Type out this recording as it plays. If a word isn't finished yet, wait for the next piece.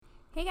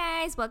Hey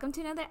guys, welcome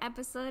to another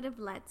episode of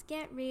Let's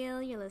Get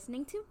Real. You're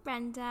listening to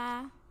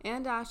Brenda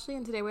and Ashley,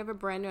 and today we have a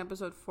brand new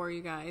episode for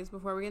you guys.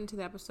 Before we get into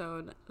the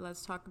episode,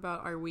 let's talk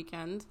about our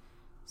weekend.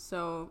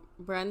 So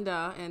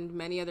Brenda and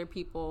many other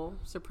people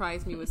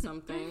surprised me with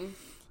something.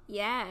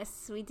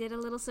 Yes, we did a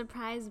little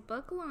surprise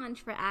book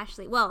launch for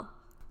Ashley. Well,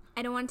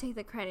 I don't want to take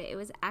the credit. It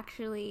was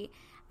actually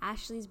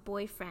Ashley's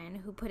boyfriend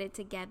who put it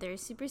together.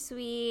 Super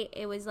sweet.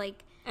 It was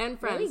like... And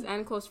friends,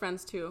 and close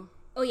friends too.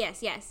 Oh,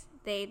 yes.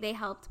 They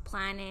helped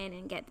plan it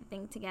and get the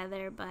thing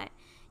together, but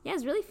yeah, it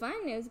was really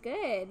fun. It was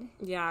good.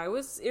 Yeah, it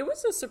was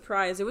a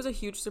surprise. It was a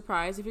huge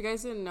surprise. If you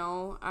guys didn't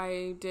know,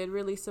 I did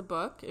release a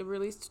book. It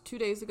released 2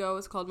 days ago.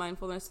 It's called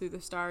Mindfulness Through the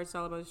Stars. It's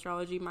all about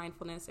astrology,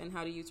 mindfulness, and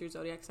how to use your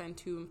zodiac sign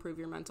to improve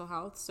your mental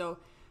health. So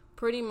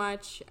pretty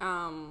much,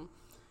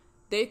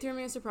 they threw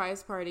me a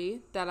surprise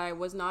party that I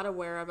was not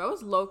aware of. I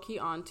was low-key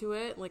onto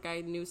it. Like,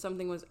 I knew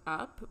something was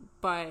up,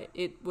 but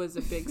it was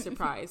a big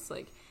surprise.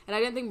 And I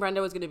didn't think Brenda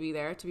was going to be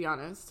there, to be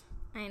honest.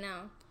 I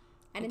know.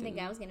 I didn't think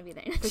I was going to be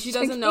there. But she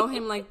doesn't know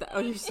him like that. Oh,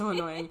 you're so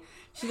annoying.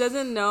 She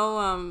doesn't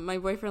know my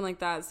boyfriend like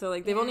that. So,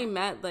 they've only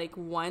met,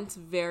 once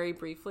very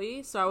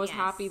briefly. So I was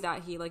happy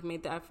that he,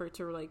 made the effort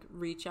to,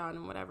 reach out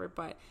and whatever.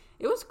 But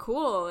it was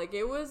cool.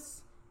 It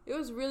was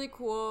really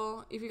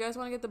cool. If you guys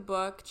want to get the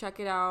book,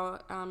 check it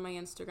out on my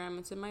Instagram.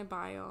 It's in my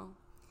bio.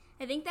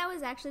 I think that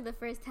was actually the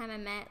first time I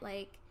met,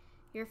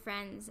 your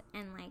friends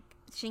and,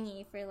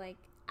 Shingy for,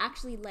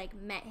 actually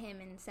met him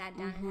and sat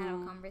down and had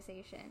a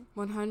conversation.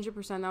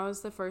 100%. That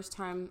was the first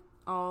time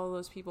all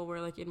those people were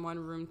in one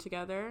room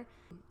together.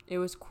 It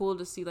was cool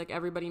to see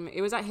everybody.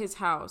 It was at his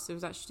house. It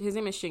was at his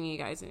name is Shingy,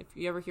 guys. And if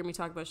you ever hear me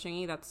talk about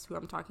Shingy, that's who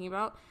I'm talking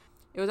about.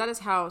 It was at his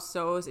house,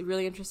 so it was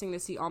really interesting to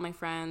see all my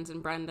friends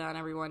and Brenda and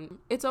everyone.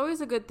 It's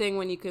always a good thing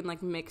when you can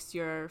mix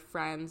your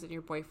friends and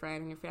your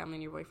boyfriend and your family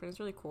and your boyfriend. It's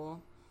really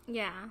cool.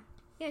 Yeah,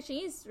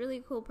 Shingy's a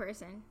really cool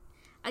person.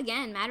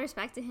 Again, mad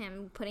respect to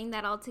him putting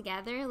that all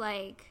together.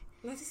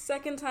 That's the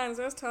second time.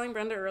 So I was telling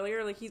Brenda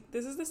earlier,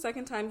 this is the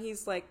second time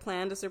he's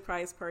planned a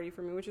surprise party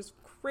for me, which is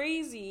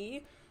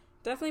crazy.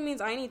 Definitely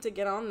means I need to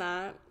get on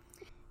that.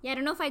 Yeah, I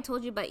don't know if I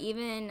told you, but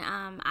even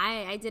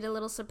I did a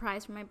little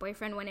surprise for my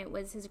boyfriend when it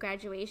was his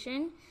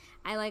graduation.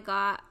 I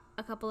got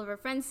a couple of our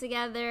friends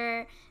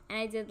together, and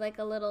I did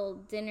a little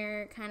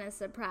dinner kind of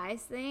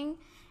surprise thing.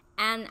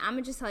 And I'm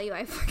gonna just tell you,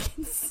 I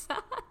fucking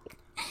suck.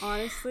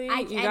 Honestly,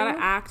 you gotta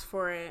act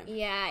for it.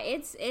 Yeah,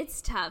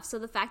 it's tough. So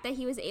the fact that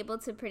he was able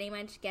to pretty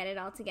much get it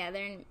all together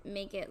and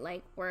make it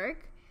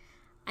work.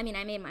 I mean,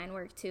 I made mine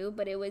work too,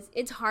 but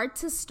it's hard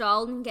to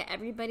stall and get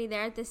everybody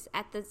there at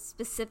the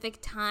specific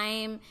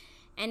time,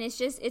 and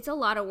it's a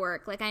lot of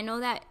work. I know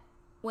that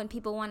when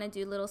people want to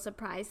do little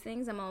surprise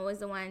things, I'm always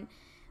the one.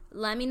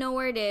 Let me know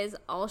where it is.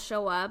 I'll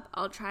show up.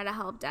 I'll try to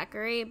help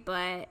decorate,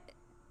 but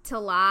to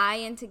lie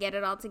and to get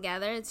it all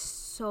together, it's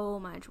so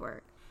much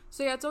work.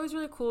 So yeah, it's always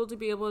really cool to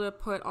be able to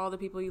put all the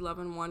people you love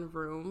in one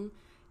room.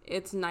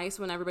 It's nice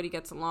when everybody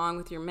gets along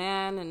with your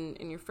man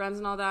and your friends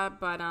and all that.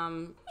 But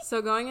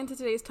so going into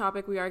today's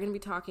topic, we are going to be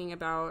talking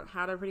about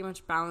how to pretty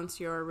much balance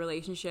your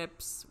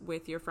relationships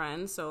with your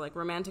friends. So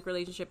romantic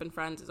relationship and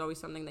friends is always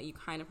something that you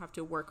kind of have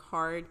to work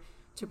hard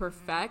to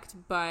perfect.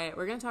 But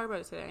we're going to talk about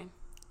it today.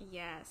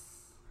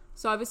 Yes.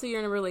 So obviously you're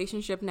in a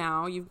relationship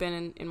now. You've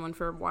been in one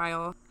for a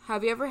while.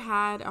 Have you ever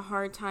had a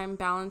hard time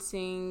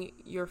balancing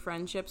your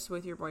friendships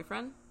with your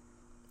boyfriend?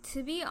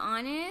 To be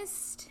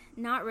honest,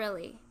 not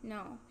really,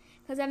 no.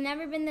 Because I've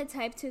never been the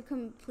type to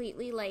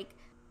completely,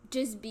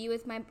 just be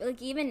with my...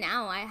 even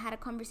now, I had a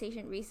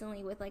conversation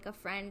recently with, a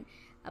friend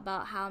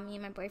about how me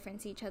and my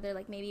boyfriend see each other,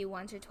 maybe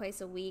once or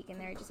twice a week, and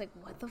they're just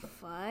what the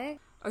fuck?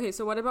 Okay,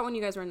 so what about when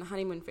you guys were in the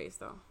honeymoon phase,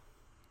 though?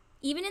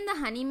 Even in the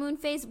honeymoon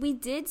phase, we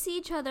did see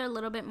each other a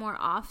little bit more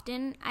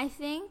often, I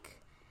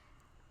think.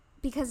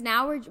 Because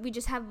now we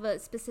just have a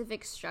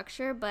specific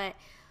structure, but...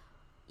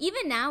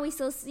 even now, we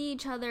still see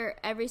each other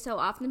every so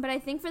often, but I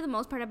think for the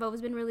most part, I've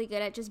always been really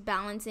good at just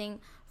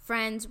balancing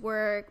friends,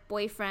 work,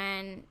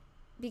 boyfriend,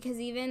 because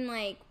even,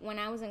 when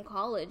I was in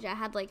college, I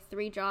had,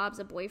 3 jobs,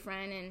 a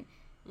boyfriend, and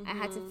I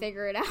had to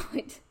figure it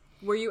out.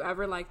 Were you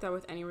ever like that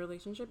with any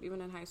relationship,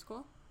 even in high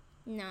school?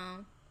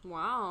 No.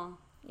 Wow.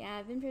 Yeah,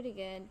 I've been pretty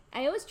good.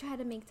 I always try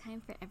to make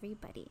time for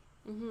everybody.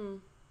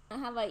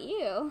 Mm-hmm. How about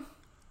you?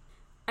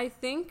 I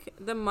think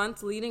the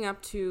month leading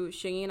up to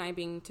Shingy and I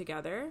being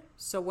together,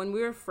 so when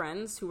we were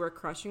friends who were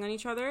crushing on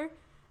each other,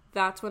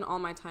 that's when all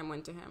my time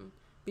went to him.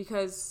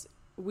 Because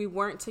we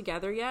weren't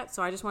together yet,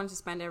 so I just wanted to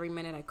spend every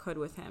minute I could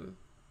with him.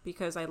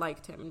 Because I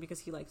liked him and because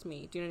he liked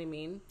me. Do you know what I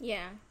mean?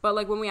 Yeah.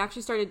 But when we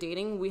actually started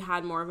dating, we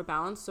had more of a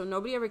balance. So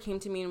nobody ever came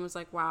to me and was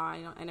like,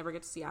 wow, I never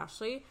get to see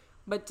Ashley.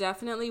 But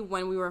definitely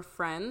when we were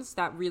friends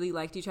that really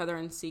liked each other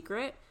in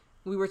secret,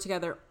 we were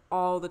together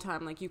all the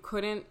time. You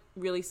couldn't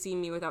really see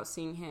me without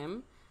seeing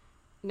him.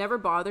 Never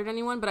bothered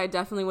anyone, but I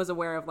definitely was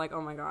aware of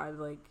oh my god,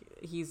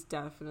 he's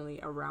definitely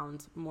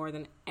around more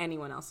than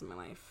anyone else in my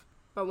life.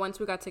 But once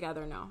we got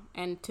together, no.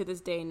 And to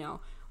this day, no.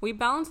 We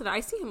balance it.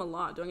 I see him a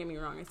lot, don't get me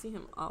wrong. I see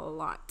him a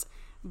lot.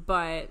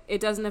 But it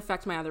doesn't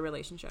affect my other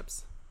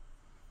relationships.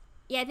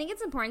 Yeah, I think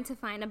it's important to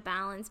find a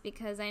balance,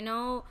 because I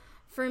know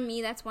for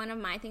me that's one of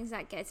my things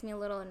that gets me a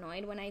little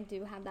annoyed when I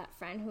do have that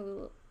friend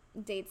who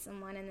dates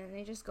someone and then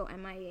they just go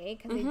MIA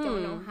because they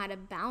don't know how to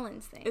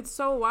balance things. It's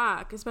so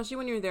whack, especially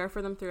when you're there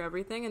for them through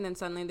everything and then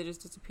suddenly they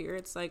just disappear.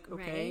 It's like,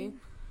 okay. Right?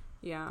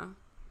 Yeah.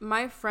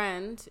 My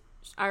friend,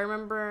 I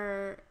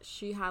remember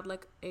she had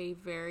like a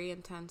very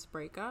intense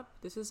breakup.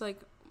 This is like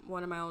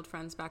one of my old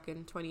friends back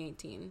in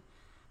 2018.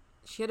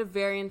 She had a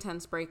very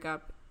intense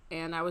breakup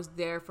and I was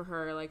there for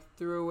her like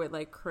through it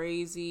like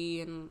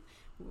crazy, and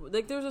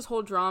like there was this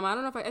whole drama. I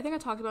don't know if I think I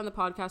talked about in the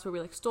podcast where we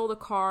like stole the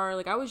car.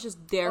 Like I was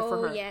just there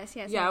for her. Yes.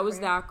 Yeah, I was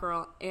that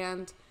girl.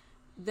 And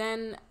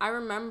then I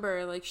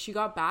remember like she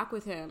got back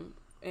with him.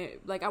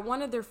 Like at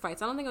one of their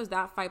fights. I don't think it was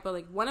that fight, but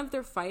like one of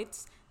their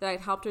fights that I'd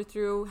helped her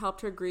through,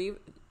 helped her grieve.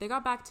 They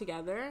got back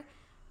together,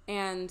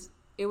 and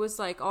it was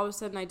like all of a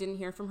sudden I didn't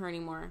hear from her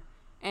anymore.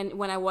 And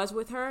when I was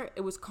with her,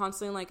 it was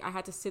constantly like I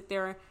had to sit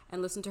there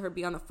and listen to her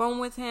be on the phone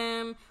with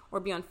him or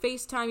be on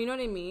FaceTime. You know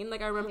what I mean?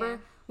 Like I remember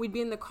we'd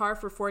be in the car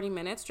for 40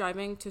 minutes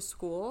driving to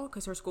school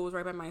because her school was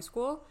right by my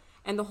school.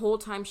 And the whole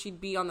time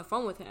she'd be on the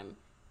phone with him.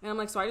 And I'm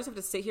like, so I just have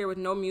to sit here with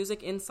no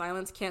music, in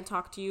silence, can't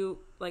talk to you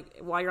like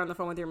while you're on the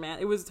phone with your man.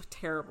 It was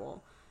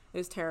terrible. It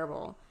was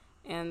terrible.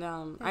 And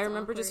I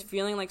remember just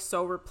feeling like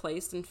so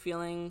replaced and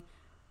feeling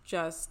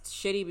just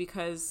shitty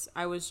because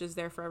I was just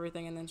there for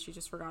everything and then she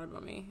just forgot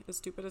about me. As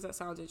stupid as that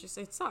sounds,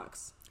 it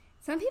sucks.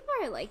 Some people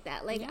are like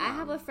that. Like I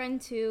have a friend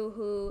too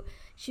who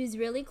she's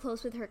really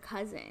close with her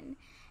cousin,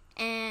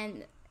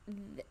 and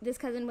this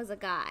cousin was a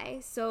guy,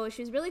 so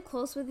she was really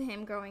close with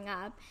him growing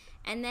up,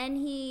 and then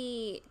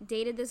he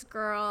dated this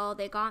girl,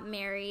 they got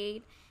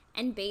married,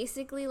 and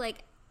basically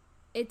like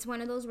it's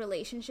one of those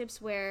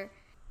relationships where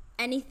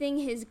anything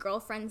his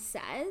girlfriend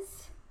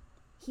says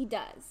he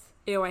does.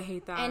 Ew, I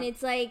hate that. And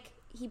it's like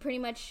he pretty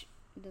much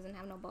doesn't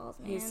have no balls,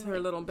 man. He's her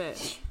little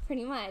bitch.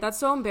 Pretty much. That's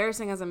so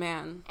embarrassing as a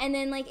man. And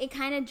then like it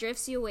kind of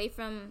drifts you away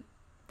from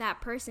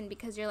that person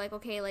because you're like,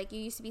 okay, like you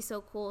used to be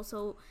so cool,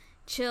 so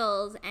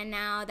chills, and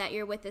now that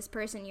you're with this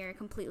person, you're a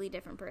completely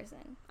different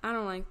person. I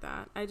don't like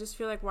that. I just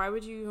feel like, why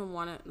would you even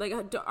want to, like,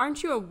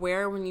 aren't you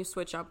aware when you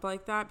switch up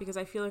like that? Because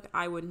I feel like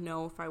I would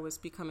know if I was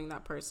becoming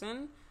that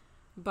person,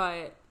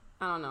 but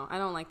I don't know. I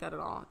don't like that at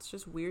all. It's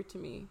just weird to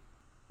me.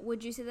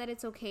 Would you say that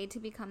it's okay to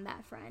become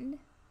that friend?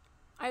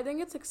 I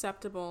think it's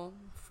acceptable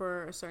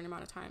for a certain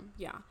amount of time,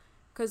 yeah.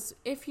 Because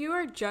if you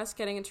are just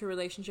getting into a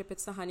relationship,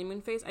 it's the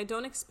honeymoon phase, I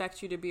don't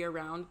expect you to be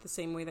around the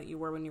same way that you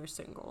were when you were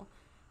single.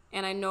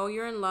 And I know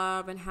you're in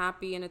love and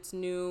happy and it's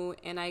new,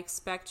 and I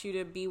expect you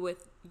to be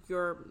with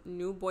your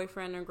new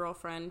boyfriend or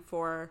girlfriend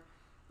for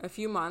a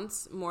few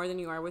months more than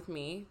you are with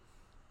me.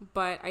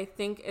 But I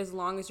think as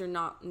long as you're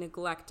not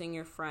neglecting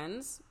your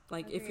friends,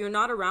 like if you're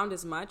not around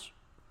as much,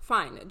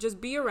 fine.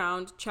 Just be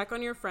around, check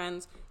on your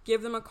friends,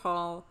 give them a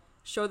call,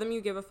 show them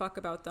you give a fuck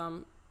about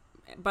them.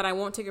 But I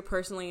won't take it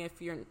personally if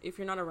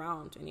you're not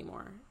around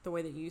anymore the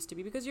way that you used to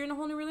be, because you're in a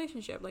whole new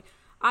relationship. Like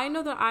I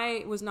know that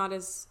I was not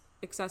as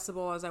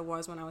accessible as I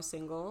was when I was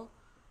single,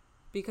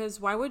 because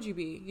why would you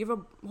be? You have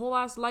a whole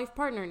ass life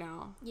partner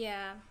now.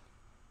 Yeah.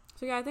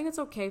 So yeah, I think it's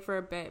okay for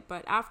a bit,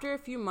 but after a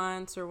few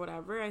months or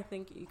whatever, I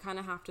think you kind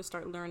of have to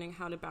start learning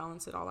how to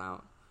balance it all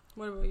out.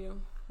 What about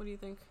you? What do you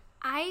think?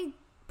 I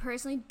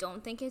personally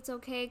don't think it's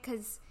okay,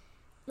 because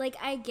like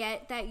I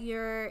get that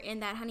you're in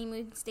that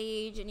honeymoon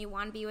stage and you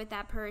want to be with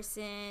that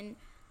person,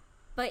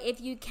 but if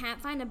you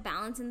can't find a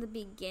balance in the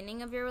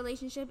beginning of your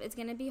relationship, it's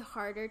going to be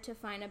harder to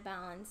find a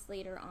balance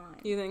later on.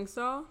 You think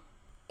so?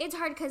 It's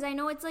hard because I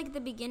know it's like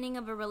the beginning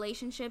of a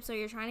relationship, so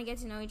you're trying to get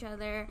to know each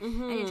other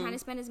and you're trying to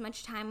spend as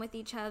much time with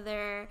each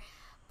other.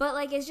 But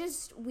like it's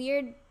just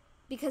weird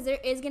because there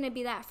is going to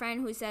be that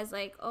friend who says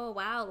like, oh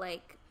wow,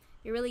 like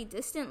you're really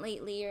distant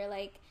lately, or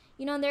like,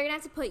 you know, they're going to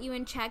have to put you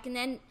in check, and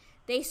then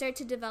they start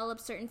to develop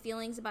certain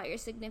feelings about your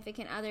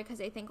significant other because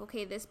they think,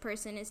 okay, this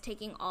person is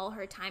taking all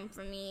her time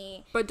from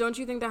me. But don't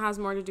you think that has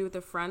more to do with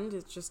the friend?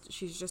 It's just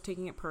she's just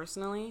taking it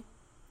personally?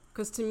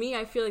 Because to me,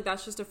 I feel like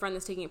that's just a friend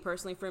that's taking it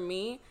personally. For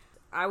me,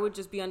 I would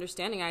just be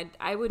understanding.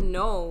 I would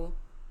know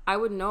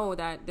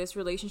that this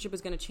relationship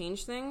is going to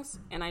change things,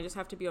 and I just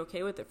have to be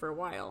okay with it for a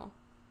while.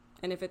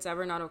 And if it's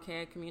ever not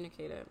okay, I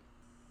communicate it.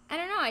 I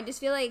don't know. I just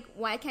feel like,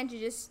 why can't you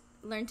just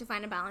learn to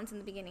find a balance in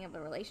the beginning of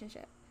a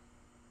relationship?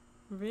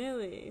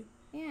 Really?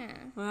 Yeah.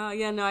 Wow.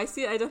 Yeah, no, I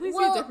definitely see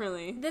it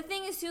differently. The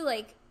thing is too,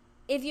 like,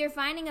 if you're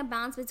finding a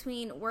balance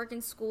between work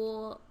and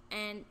school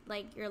and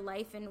like your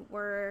life and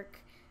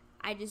work,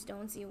 I just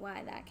don't see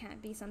why that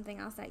can't be something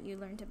else that you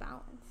learn to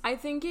balance. I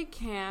think it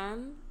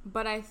can,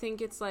 but I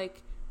think it's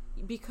like,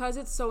 because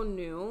it's so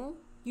new,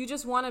 you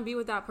just want to be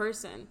with that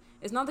person.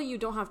 It's not that you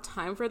don't have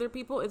time for other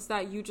people, it's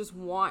that you just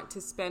want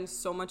to spend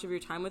so much of your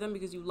time with them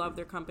because you love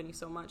their company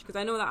so much. Because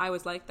I know that I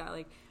was like that.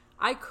 Like,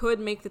 I could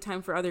make the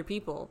time for other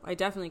people. I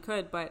definitely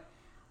could. But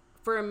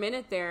for a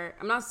minute there,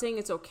 I'm not saying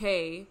it's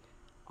okay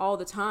all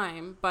the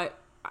time, but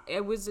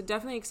it was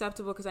definitely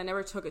acceptable because I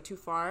never took it too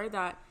far,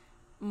 that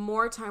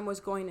more time was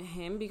going to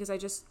him because I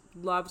just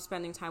loved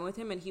spending time with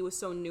him and he was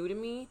so new to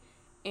me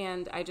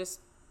and I just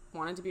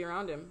wanted to be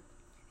around him.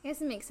 I guess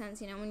it makes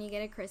sense, you know, when you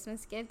get a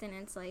Christmas gift and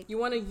it's like... You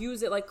want to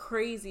use it like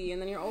crazy and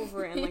then you're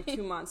over it in like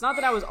 2 months. Not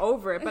that I was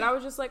over it, but I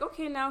was just like,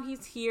 okay, now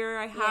he's here.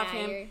 I have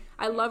him.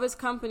 I love his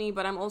company,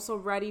 but I'm also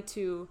ready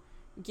to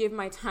give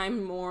my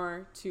time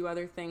more to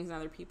other things and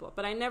other people.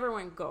 But I never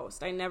went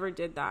ghost. I never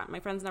did that.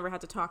 My friends never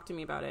had to talk to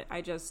me about it.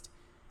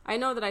 I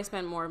know that I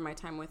spent more of my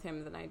time with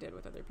him than I did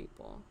with other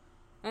people.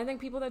 And I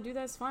think people that do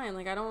that is fine.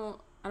 Like, I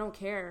don't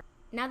care.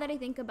 Now that I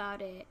think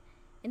about it,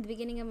 in the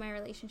beginning of my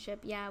relationship,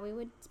 yeah, we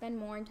would spend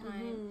more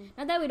time.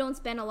 Not that we don't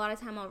spend a lot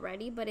of time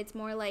already, but it's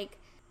more like,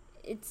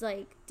 it's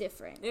like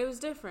different. It was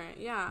different,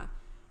 yeah.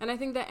 And I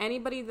think that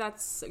anybody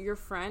that's your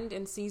friend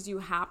and sees you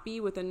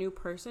happy with a new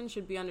person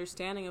should be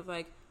understanding of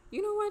like,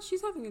 you know what,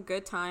 she's having a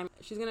good time.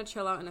 She's going to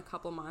chill out in a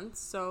couple months.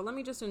 So let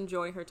me just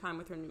enjoy her time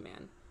with her new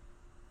man.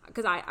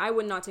 Because I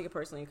would not take it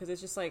personally, because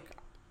it's just like,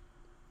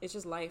 it's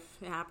just life.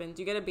 It happens.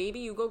 You get a baby,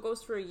 you go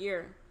ghost for a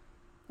year.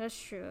 That's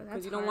true.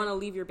 Because you don't want to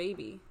leave your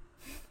baby.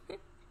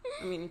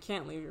 I mean, you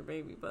can't leave your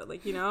baby, but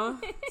like, you know,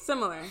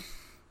 similar.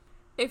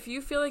 If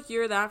you feel like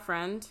you're that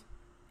friend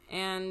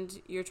and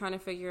you're trying to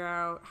figure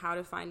out how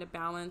to find a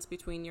balance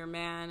between your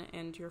man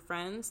and your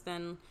friends,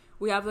 then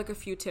we have like a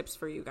few tips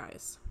for you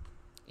guys.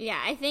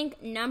 Yeah, I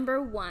think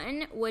number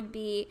 1 would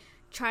be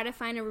try to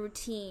find a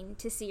routine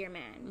to see your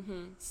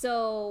man.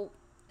 So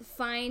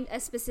find a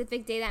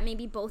specific day that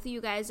maybe both of you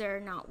guys are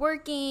not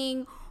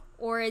working,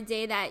 or a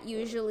day that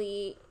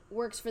usually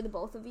works for the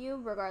both of you,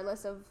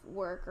 regardless of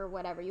work or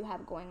whatever you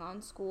have going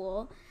on,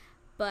 school.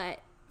 But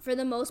for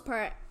the most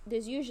part,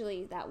 there's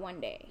usually that one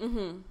day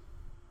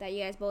that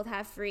you guys both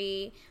have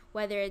free,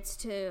 whether it's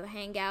to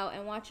hang out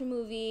and watch a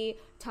movie,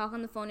 talk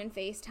on the phone and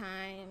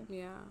FaceTime.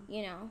 Yeah.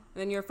 You know. And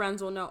then your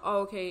friends will know, oh,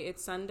 okay,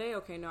 it's Sunday.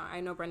 Okay, no, I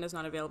know Brenda's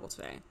not available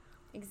today.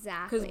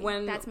 Exactly.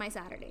 That's my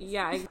Saturdays.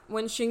 Yeah.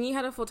 When Shingy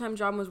had a full-time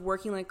job and was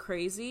working like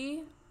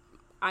crazy,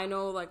 I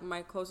know like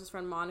my closest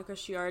friend Monica,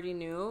 she already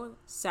knew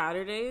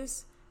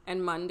Saturdays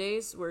and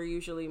Mondays were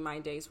usually my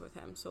days with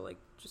him. So, like,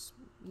 just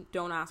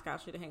don't ask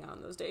Ashley to hang out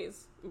on those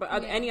days.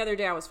 But any other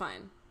day, I was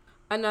fine.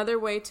 Another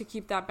way to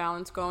keep that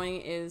balance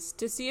going is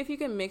to see if you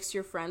can mix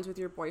your friends with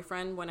your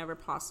boyfriend whenever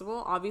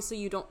possible. Obviously,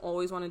 you don't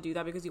always want to do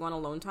that because you want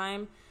alone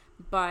time.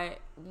 But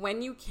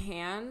when you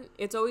can,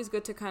 it's always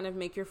good to kind of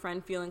make your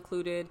friend feel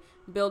included,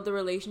 build the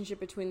relationship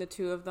between the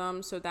two of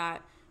them so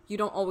that you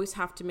don't always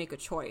have to make a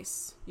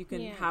choice. You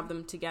can have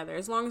them together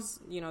as long as,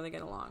 you know, they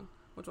get along,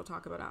 which we'll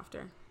talk about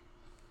after.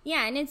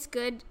 Yeah, and it's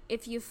good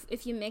if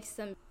you mix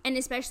them, and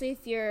especially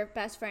if your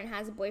best friend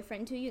has a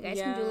boyfriend too, you guys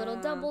can do little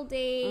double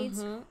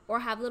dates or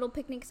have little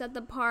picnics at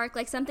the park,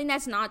 like something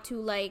that's not too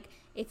like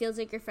it feels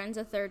like your friend's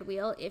a third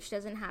wheel if she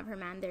doesn't have her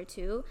man there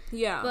too.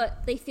 Yeah,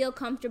 but they feel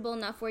comfortable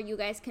enough where you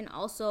guys can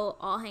also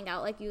all hang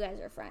out like you guys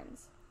are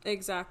friends.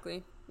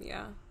 Exactly.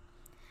 Yeah.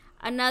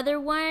 Another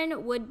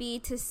one would be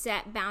to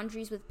set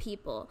boundaries with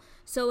people.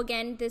 So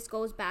again, this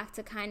goes back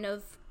to kind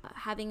of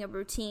having a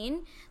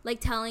routine, like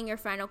telling your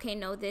friend, okay,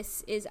 no,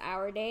 this is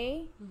our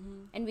day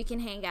and we can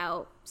hang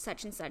out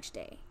such and such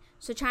day.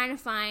 So trying to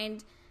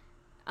find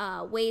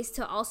ways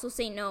to also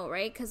say no,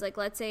 right? Because like,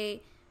 let's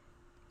say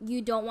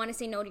you don't want to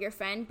say no to your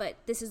friend, but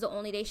this is the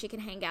only day she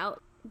can hang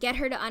out. Get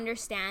her to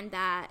understand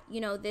that,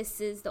 you know,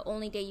 this is the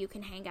only day you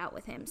can hang out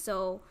with him.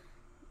 So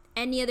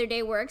any other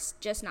day works,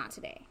 just not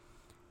today.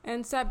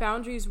 And set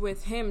boundaries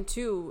with him,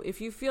 too.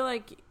 If you feel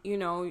like, you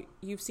know,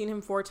 you've seen him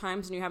 4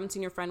 times and you haven't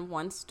seen your friend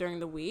once during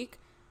the week,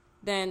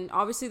 then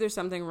obviously there's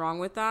something wrong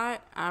with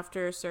that.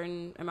 After a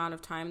certain amount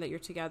of time that you're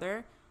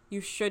together, you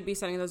should be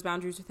setting those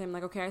boundaries with him.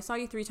 Like, okay, I saw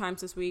you 3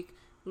 times this week.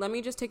 Let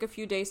me just take a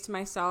few days to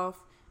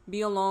myself, be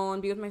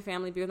alone, be with my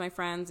family, be with my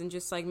friends, and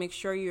just, like, make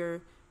sure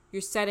you're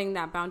setting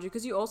that boundary.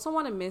 Because you also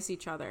want to miss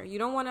each other. You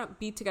don't want to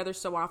be together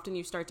so often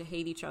you start to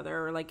hate each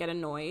other or, like, get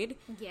annoyed.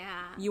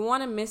 Yeah. You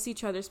want to miss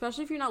each other,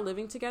 especially if you're not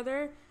living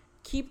together.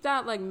 Keep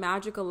that, like,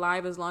 magic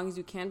alive as long as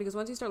you can. Because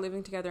once you start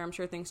living together, I'm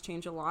sure things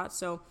change a lot.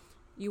 So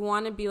you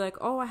want to be like,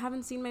 oh, I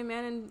haven't seen my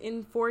man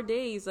in 4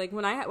 days. Like,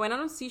 when I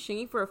don't see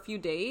Shingy for a few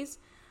days,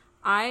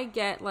 I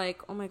get,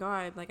 like, oh, my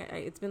God. Like,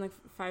 it's been, like,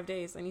 5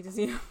 days. I need to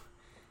see him.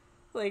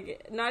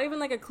 Like, not even,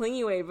 like, a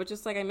clingy way, but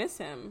just, like, I miss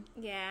him.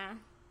 Yeah.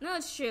 No,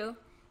 it's true.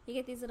 You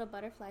get these little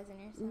butterflies in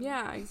your stomach.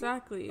 Yeah,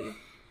 exactly.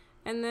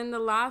 And then the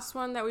last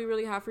one that we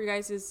really have for you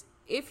guys is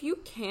if you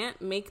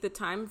can't make the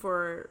time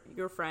for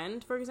your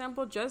friend, for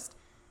example, just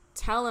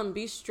tell him,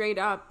 be straight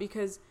up,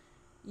 because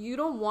you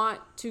don't want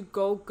to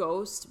go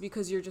ghost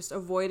because you're just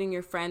avoiding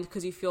your friend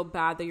because you feel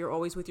bad that you're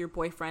always with your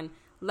boyfriend.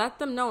 Let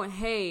them know,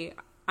 hey,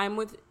 I'm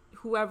with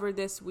whoever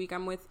this week.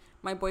 I'm with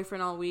my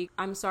boyfriend all week.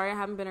 I'm sorry I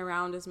haven't been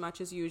around as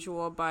much as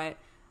usual, but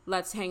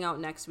let's hang out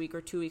next week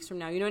or 2 weeks from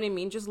now. You know what I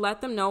mean? Just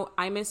let them know,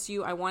 I miss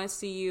you. I want to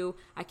see you.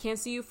 I can't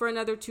see you for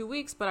another 2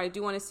 weeks, but I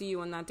do want to see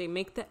you on that day.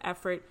 Make the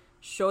effort.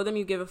 Show them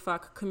you give a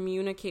fuck.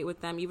 Communicate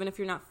with them. Even if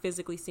you're not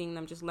physically seeing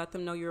them, just let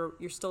them know you're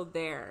still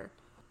there.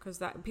 Because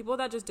that people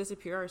that just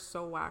disappear are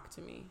so whack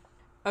to me.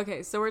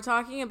 Okay, so we're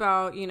talking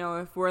about, you know,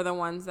 if we're the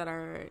ones that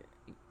are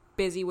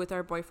busy with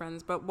our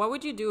boyfriends. But what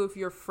would you do if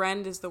your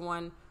friend is the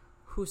one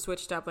who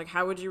switched up? Like,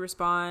 how would you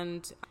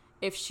respond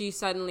if she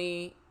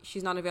suddenly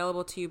she's not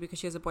available to you because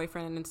she has a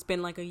boyfriend and it's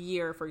been like a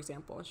year, for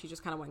example, and she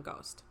just kind of went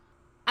ghost?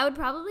 I would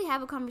probably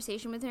have a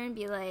conversation with her and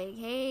be like,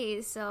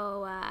 hey,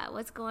 so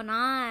what's going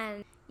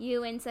on?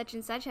 You and such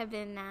have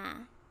been,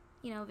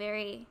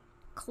 very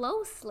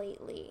close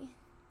lately.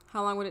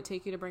 How long would it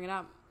take you to bring it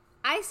up?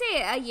 I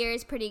say a year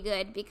is pretty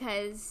good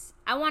because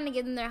I want to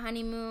give them their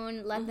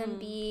honeymoon, let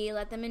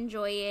them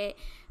enjoy it.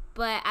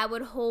 But I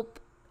would hope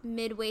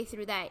midway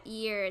through that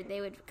year,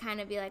 they would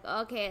kind of be like,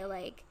 okay,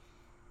 like,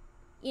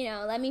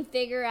 let me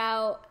figure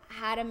out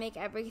how to make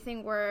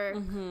everything work.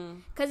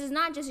 Because it's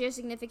not just your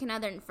significant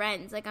other and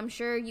friends. Like, I'm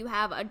sure you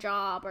have a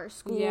job or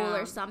school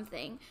or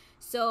something.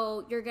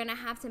 So you're going to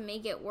have to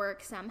make it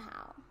work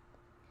somehow.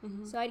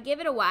 So I'd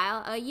give it a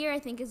while. A year, I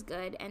think, is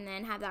good. And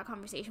then have that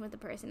conversation with the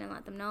person and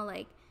let them know,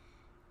 like,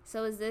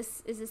 so is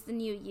this the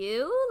new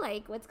you?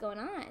 Like, what's going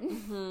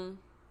on?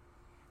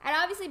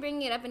 I'd obviously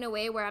bring it up in a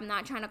way where I'm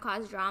not trying to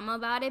cause drama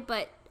about it,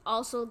 but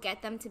also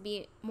get them to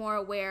be more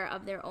aware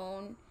of their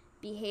own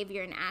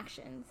behavior and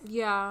actions.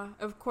 Yeah,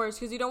 of course,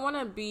 because you don't want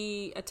to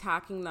be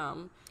attacking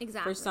them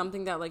exactly for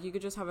something that, like, you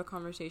could just have a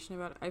conversation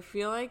about. I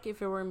feel like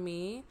if it were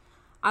me,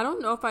 I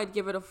don't know if I'd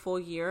give it a full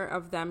year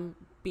of them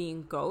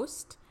being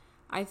ghost.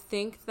 I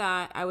think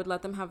that I would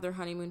let them have their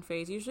honeymoon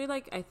phase. Usually,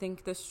 like, I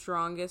think the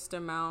strongest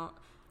amount...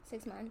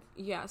 6 months.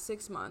 Yeah,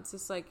 6 months.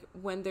 It's, like,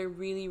 when they're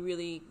really,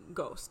 really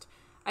ghost.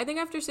 I think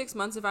after 6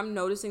 months, if I'm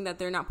noticing that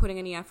they're not putting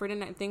any effort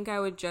in, I think I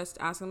would just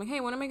ask them, like,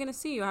 hey, when am I going to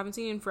see you? I haven't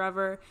seen you in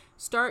forever.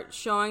 Start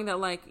showing that,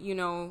 like,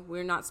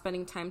 we're not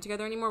spending time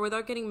together anymore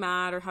without getting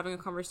mad or having a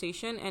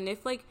conversation. And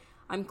if, like,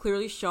 I'm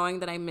clearly showing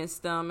that I miss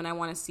them and I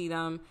want to see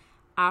them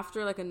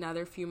after, like,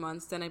 another few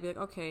months, then I'd be like,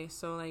 okay,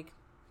 so, like,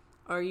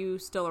 are you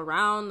still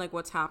around? Like,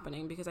 what's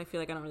happening? Because I feel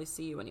like I don't really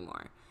see you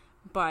anymore.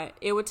 But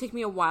it would take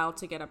me a while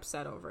to get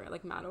upset over it,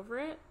 like, mad over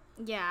it.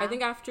 Yeah. I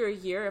think after a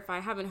year, if I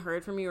haven't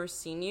heard from you or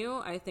seen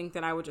you, I think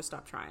that I would just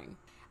stop trying.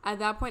 At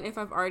that point, if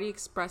I've already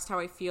expressed how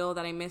I feel,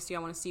 that I miss you, I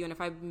want to see you, and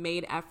if I've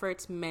made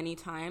efforts many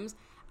times,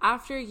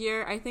 after a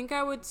year, I think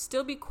I would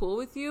still be cool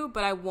with you,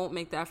 but I won't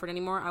make the effort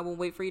anymore. I will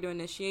wait for you to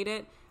initiate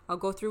it. I'll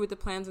go through with the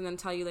plans and then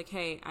tell you, like,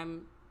 hey,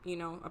 I'm,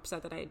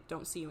 upset that I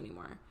don't see you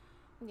anymore.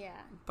 Yeah.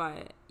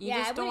 But you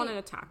just don't want to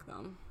attack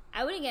them.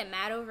 I wouldn't get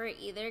mad over it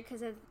either,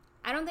 because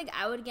I don't think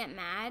I would get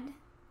mad.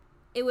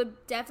 It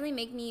would definitely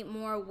make me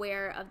more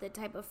aware of the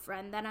type of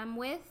friend that I'm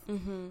with.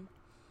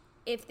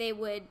 If they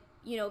would,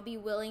 be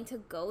willing to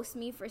ghost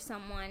me for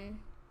someone.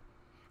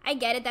 I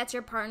get it, that's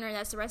your partner,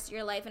 that's the rest of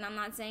your life, and I'm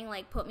not saying,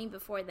 like, put me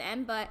before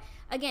them, but,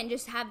 again,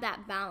 just have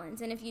that balance.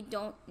 And if you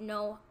don't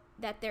know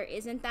that there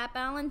isn't that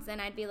balance,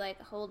 then I'd be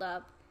like, hold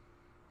up,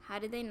 how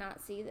did they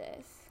not see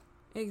this?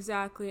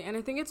 Exactly. And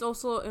I think it's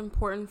also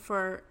important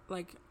for,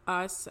 like,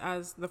 us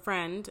as the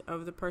friend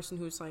of the person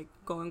who's, like,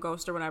 going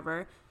ghost or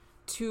whatever,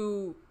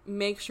 to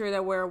make sure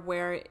that we're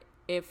aware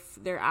if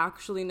they're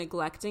actually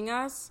neglecting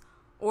us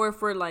or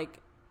if we're, like,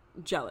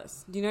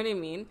 jealous. Do you know what I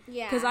mean?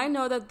 Yeah. Because I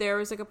know that there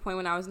was, like, a point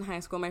when I was in high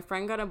school, my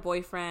friend got a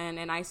boyfriend,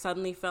 and I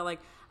suddenly felt like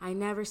I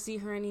never see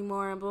her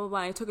anymore, and blah, blah, blah.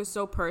 I took it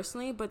so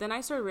personally, but then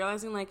I started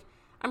realizing, like,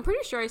 I'm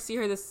pretty sure I see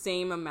her the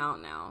same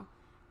amount now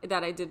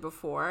that I did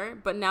before,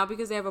 but now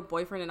because they have a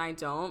boyfriend and I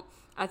don't,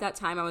 at that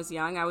time I was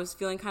young, I was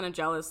feeling kind of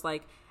jealous,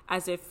 like,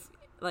 as if,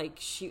 like,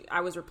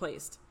 I was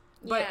replaced.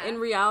 But in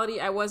reality,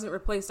 I wasn't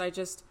replaced.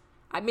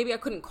 Maybe I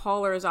couldn't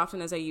call her as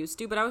often as I used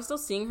to, but I was still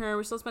seeing her.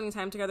 We're still spending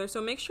time together.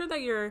 So make sure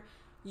that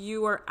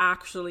you are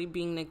actually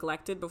being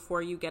neglected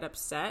before you get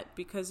upset,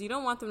 because you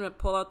don't want them to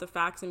pull out the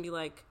facts and be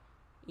like,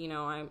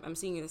 I'm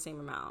seeing you the same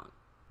amount.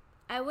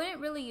 I wouldn't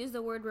really use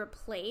the word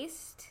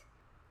replaced,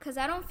 because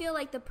I don't feel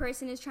like the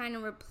person is trying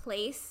to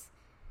replace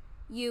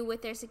you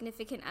with their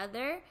significant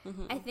other.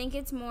 I think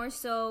it's more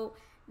so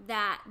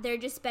that they're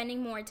just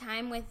spending more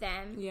time with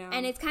them. Yeah.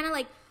 And it's kind of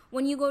like,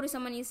 when you go to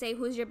someone, you say,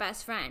 who's your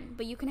best friend?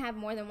 But you can have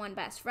more than one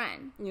best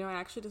friend. I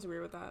actually disagree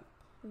with that.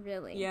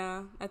 Really?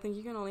 Yeah. I think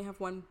you can only have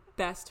one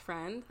best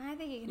friend. I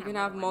think you can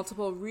have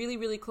multiple really,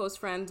 really close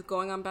friends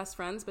going on best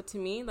friends. But to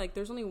me, like,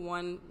 there's only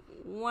one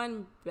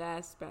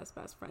best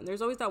friend.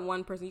 There's always that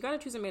one person. You got to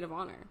choose a maid of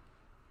honor.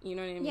 You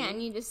know what I mean? Yeah,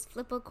 and you just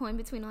flip a coin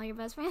between all your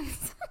best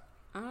friends.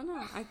 I don't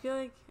know. I feel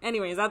like...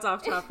 Anyways, that's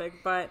off topic.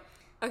 But,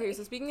 okay,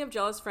 so speaking of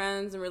jealous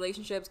friends and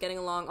relationships, getting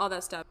along, all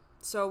that stuff.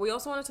 So we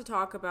also wanted to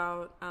talk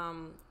about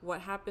what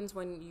happens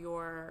when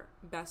your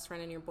best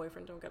friend and your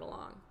boyfriend don't get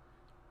along.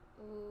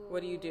 Ooh.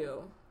 What do you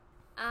do?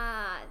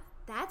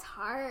 That's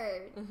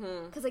hard.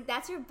 Because, like,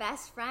 that's your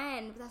best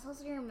friend, but that's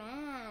also your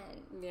man.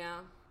 Yeah.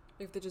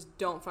 If they just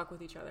don't fuck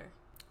with each other.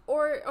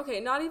 Or, okay,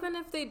 not even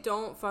if they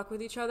don't fuck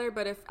with each other,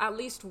 but if at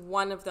least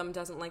one of them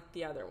doesn't like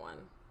the other one.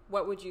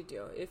 What would you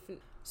do?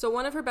 So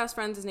one of her best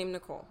friends is named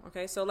Nicole,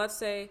 okay? So let's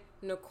say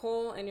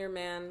Nicole and your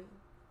man...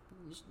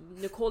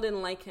 Nicole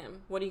didn't like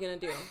him. What are you gonna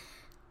do?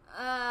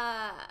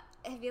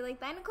 I'd be like,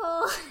 bye,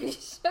 Nicole.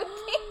 Just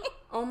joking.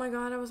 Oh my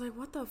god, I was like,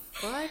 what the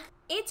fuck?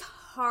 It's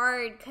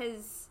hard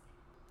because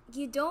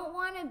you don't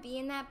want to be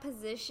in that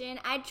position.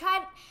 I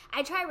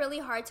try really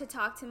hard to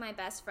talk to my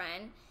best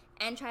friend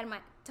and try to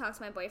talk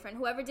to my boyfriend.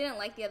 Whoever didn't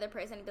like the other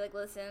person, I'd be like,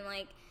 listen,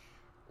 like,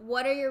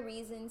 what are your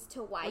reasons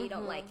to why you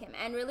don't like him,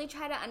 and really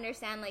try to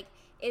understand, like,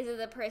 is it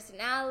the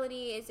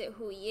personality, is it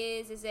who he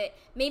is it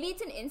maybe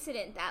it's an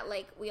incident that,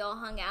 like, we all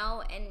hung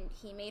out and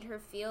he made her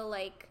feel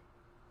like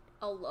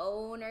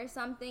alone or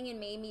something and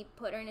made me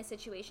put her in a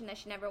situation that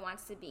she never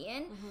wants to be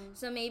in.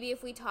 So maybe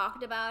if we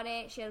talked about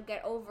it, she'll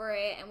get over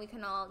it and we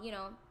can all, you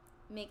know,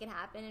 make it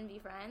happen and be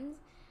friends.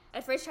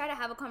 At first, try to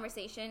have a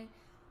conversation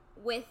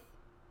with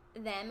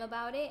them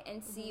about it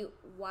and see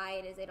why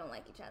it is they don't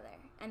like each other,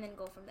 and then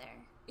go from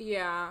there.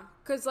 Yeah,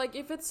 because, like,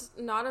 if it's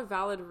not a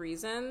valid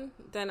reason,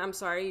 then I'm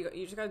sorry,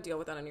 you just gotta deal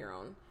with that on your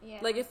own. Yeah.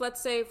 Like, if,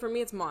 let's say, for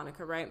me, it's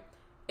Monica, right?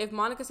 If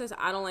Monica says,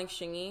 I don't like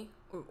Shingy,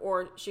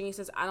 or Shingy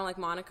says, I don't like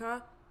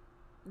Monica,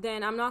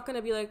 then I'm not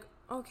gonna be like,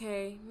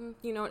 okay,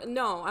 you know,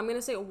 no, I'm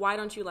gonna say, why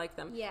don't you like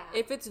them? Yeah.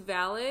 If it's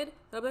valid,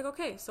 I'll be like,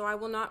 okay, so I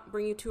will not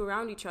bring you two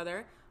around each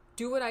other,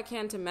 do what I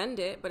can to mend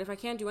it, but if I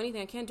can't do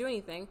anything, I can't do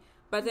anything.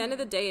 But at the end of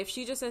the day, if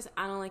she just says,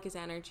 I don't like his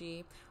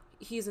energy,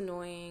 he's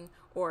annoying,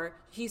 or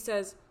he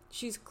says,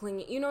 she's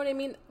clingy, you know what I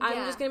mean?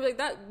 I'm just going to be like,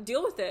 that,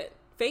 deal with it.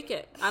 Fake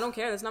it. I don't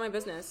care. That's not my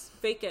business.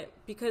 Fake it.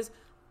 Because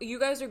you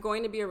guys are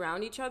going to be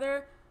around each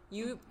other.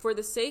 You, for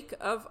the sake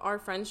of our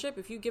friendship,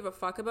 if you give a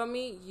fuck about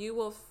me, you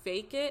will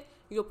fake it.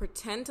 You'll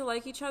pretend to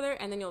like each other,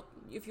 and then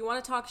if you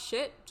want to talk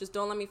shit, just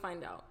don't let me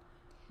find out.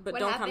 But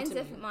don't come to me. What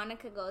happens if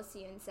Monica goes to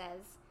you and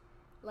says,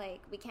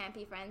 like, we can't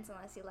be friends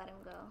unless you let him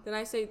go? Then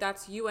I say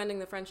that's you ending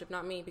the friendship,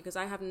 not me, because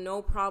I have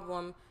no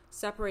problem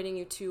separating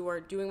you two or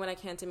doing what I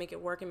can to make it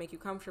work and make you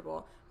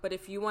comfortable. But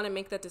if you want to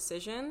make that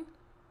decision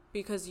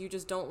because you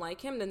just don't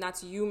like him, then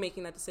that's you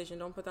making that decision.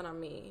 Don't put that on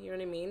me. You know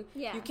what I mean?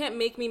 Yeah. You can't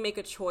make me make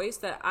a choice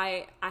that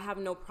I have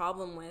no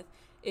problem with.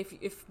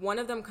 If one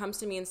of them comes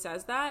to me and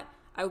says that,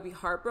 I would be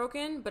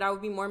heartbroken, but I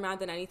would be more mad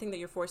than anything that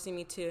you're forcing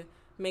me to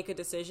make a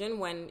decision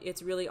when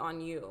it's really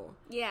on you.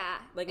 Yeah.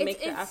 Like, make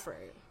the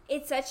effort.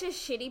 It's such a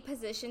shitty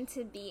position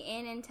to be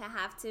in, and to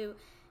have to,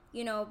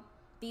 you know,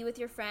 be with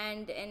your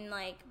friend and,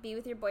 like, be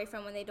with your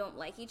boyfriend when they don't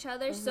like each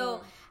other.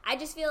 So I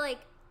just feel like,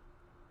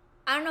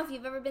 I don't know if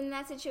you've ever been in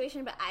that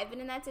situation, but I've been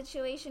in that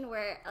situation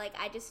where, like,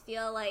 I just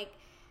feel like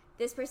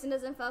this person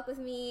doesn't fuck with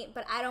me,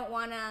 but I don't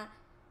want to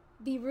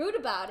be rude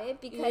about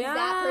it because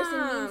that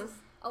person means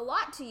a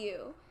lot to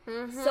you.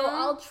 So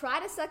I'll try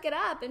to suck it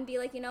up and be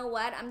like, you know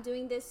what, I'm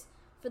doing this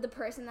for the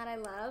person that I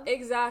love.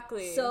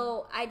 Exactly.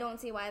 So I don't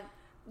see why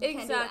you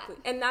can't do that.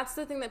 And that's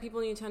the thing that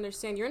people need to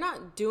understand. You're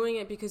not doing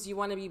it because you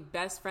want to be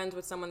best friends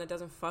with someone that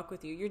doesn't fuck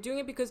with you. You're doing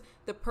it because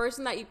the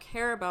person that you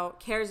care about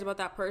cares about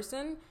that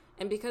person,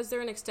 and because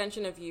they're an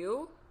extension of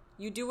you,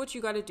 you do what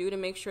you got to do to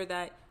make sure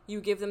that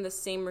you give them the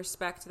same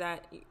respect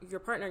that your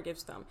partner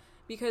gives them.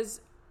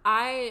 Because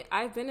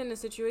I've been in a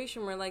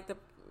situation where, like,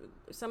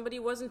 somebody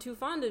wasn't too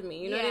fond of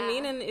me, you know what I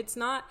mean? And it's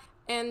not,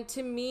 and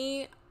to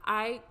me,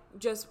 I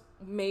just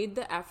made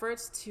the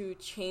efforts to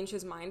change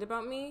his mind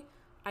about me.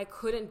 I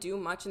couldn't do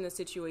much in the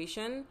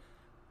situation,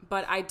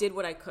 but I did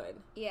what I could.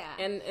 Yeah.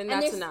 And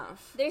that's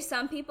enough. There's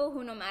some people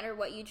who, no matter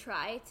what you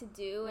try to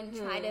do and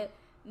try to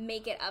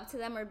make it up to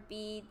them or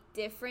be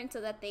different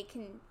so that they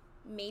can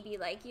maybe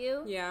like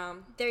you,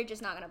 they're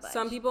just not gonna budge.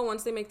 Some people,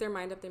 once they make their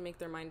mind up, they make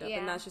their mind up,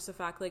 and that's just a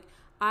fact. Like,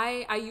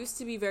 I used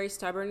to be very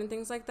stubborn and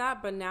things like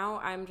that, but now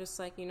I'm just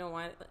like, you know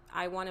what,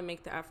 I want to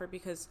make the effort,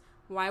 because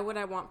why would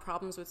I want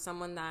problems with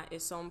someone that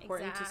is so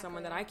important to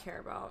someone that I care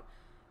about?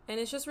 And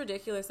it's just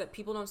ridiculous that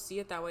people don't see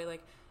it that way.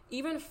 Like,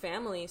 even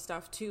family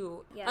stuff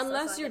too,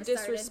 unless you're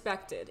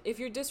disrespected. If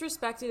you're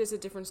disrespected, it's a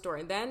different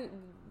story. Then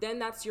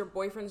that's your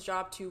boyfriend's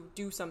job to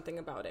do something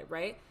about it,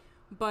 right?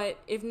 But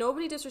if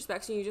nobody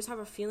disrespects you, you just have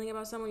a feeling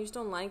about someone, you just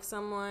don't like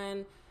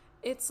someone,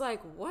 it's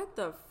like, what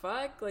the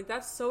fuck? Like,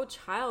 that's so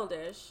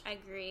childish.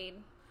 Agreed.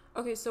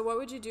 Okay, so what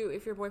would you do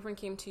if your boyfriend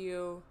came to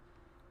you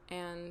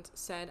and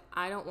said,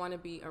 I don't want to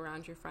be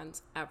around your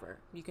friends ever?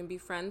 You can be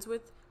friends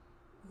with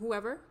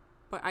whoever,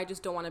 but I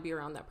just don't want to be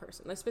around that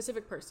person, a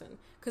specific person.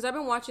 Because I've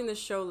been watching this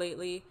show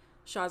lately,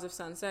 Shaws of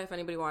Sunset, if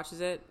anybody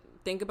watches it.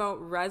 Think about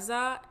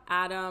Reza,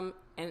 Adam,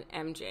 and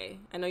MJ.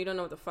 I know you don't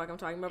know what the fuck I'm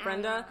talking about,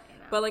 Brenda. I know.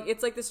 But, like,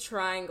 it's like this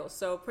triangle.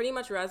 So pretty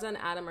much Reza and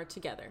Adam are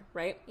together,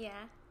 right? Yeah.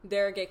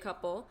 They're a gay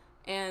couple.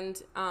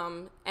 And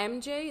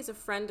MJ is a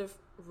friend of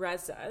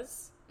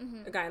Reza's,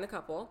 a guy in the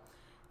couple.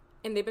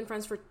 And they've been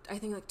friends for, I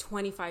think, like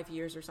 25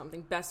 years or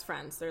something. Best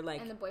friends. They're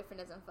like... And the boyfriend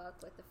doesn't fuck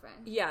with the friend.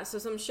 Yeah, so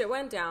some shit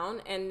went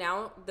down, and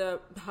now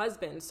the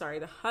husband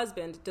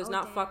does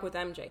not fuck with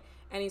MJ.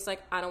 And he's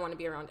like, I don't want to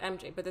be around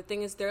MJ. But the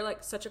thing is, they're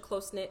like such a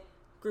close-knit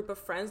group of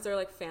friends. They're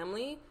like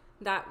family,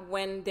 that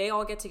when they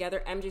all get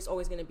together, MJ's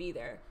always going to be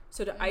there.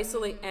 So to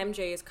isolate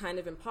MJ is kind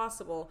of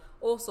impossible.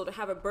 Also, to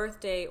have a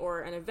birthday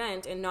or an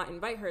event and not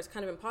invite her is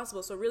kind of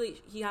impossible. So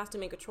really, he has to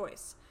make a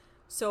choice.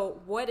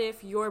 So what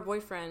if your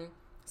boyfriend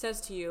says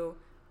to you,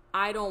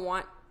 I don't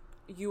want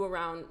you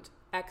around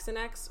X and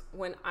X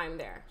when I'm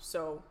there,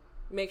 so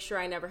make sure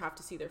I never have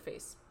to see their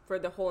face for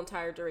the whole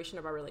entire duration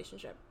of our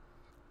relationship?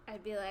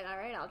 I'd be like, all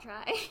right, I'll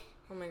try.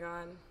 Oh my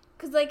god.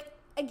 Because, like,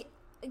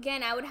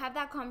 again, I would have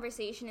that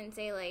conversation and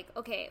say, like,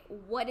 okay,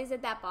 what is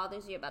it that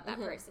bothers you about that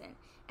person?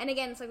 And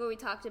again, it's like what we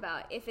talked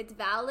about. If it's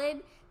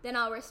valid, then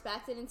I'll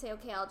respect it and say,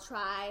 okay, I'll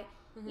try.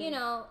 You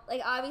know,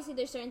 like, obviously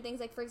there's certain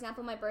things, like, for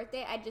example, my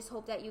birthday, I just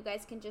hope that you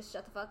guys can just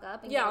shut the fuck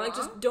up and get along.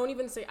 Just don't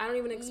even say, I don't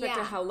even expect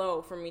a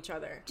hello from each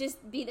other.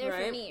 Just be there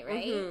for me,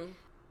 right?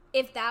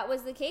 If that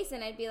was the case,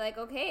 then I'd be like,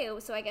 okay,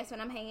 so I guess when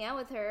I'm hanging out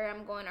with her,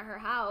 I'm going to her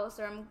house,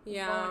 or I'm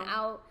going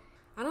out.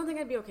 I don't think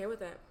I'd be okay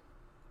with it.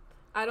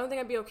 I don't think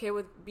I'd be okay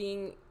with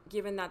being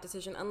given that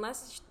decision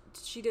unless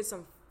she did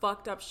some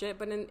fucked up shit.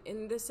 But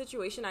in this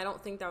situation, I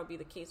don't think that would be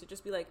the case. It'd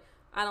just be like,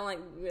 I don't like,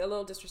 a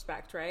little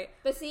disrespect, right?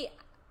 But see,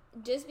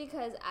 just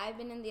because I've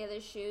been in the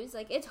other shoes,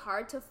 like, it's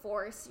hard to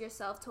force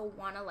yourself to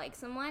want to like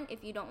someone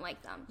if you don't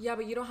like them. Yeah,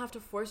 but you don't have to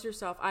force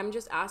yourself. I'm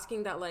just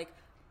asking that, like,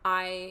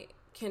 I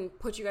can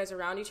put you guys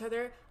around each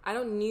other. I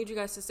don't need you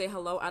guys to say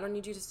hello. I don't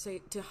need you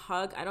to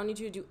hug. I don't need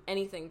you to do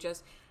anything.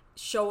 Just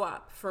show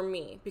up for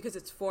me because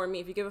it's for me.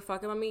 If you give a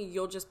fuck about me,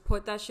 you'll just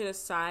put that shit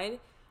aside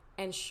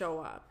and show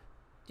up.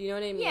 Do you know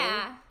what I mean?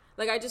 Yeah.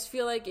 Like, I just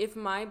feel like if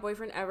my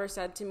boyfriend ever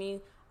said to me,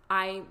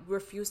 I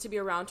refuse to be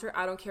around her,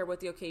 I don't care what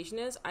the occasion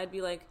is, I'd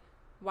be like,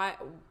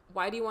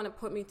 why do you want to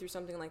put me through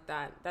something like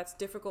that? That's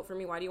difficult for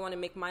me. Why do you want to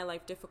make my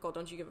life difficult?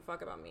 Don't you give a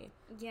fuck about me?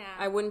 Yeah.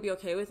 I wouldn't be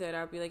okay with it.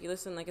 I'd be like,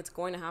 listen, like, it's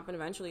going to happen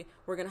eventually.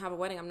 We're going to have a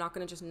wedding. I'm not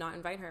going to just not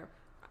invite her.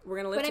 We're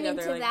going to live together.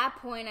 But I mean, to that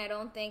point, I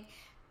don't think...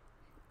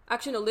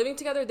 Actually, no, living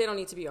together, they don't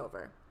need to be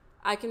over.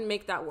 I can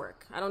make that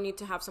work. I don't need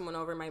to have someone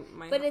over my...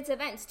 But it's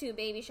events, too.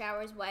 Baby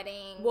showers,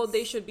 weddings. Well,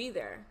 they should be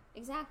there.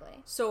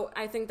 Exactly. So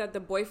I think that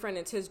the boyfriend,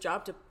 it's his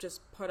job to just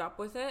put up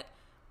with it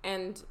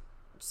and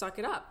suck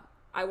it up.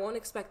 I won't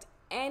expect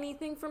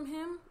anything from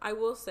him. I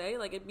will say,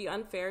 like, it'd be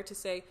unfair to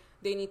say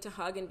they need to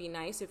hug and be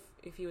nice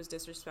if he was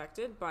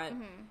disrespected, but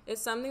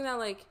it's something that,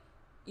 like,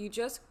 you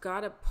just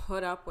gotta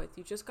put up with.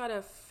 You just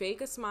gotta fake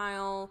a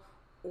smile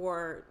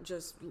or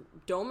just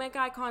don't make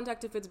eye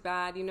contact if it's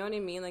bad. You know what I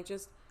mean? Like,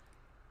 just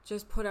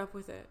put up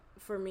with it.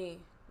 For me,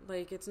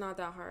 like, it's not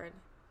that hard.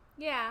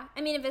 Yeah.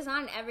 I mean, if it's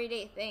not an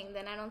everyday thing,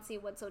 then I don't see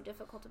what's so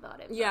difficult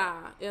about it. But...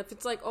 Yeah. If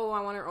it's like, oh,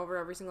 I want her over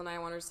every single night, I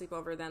want her to sleep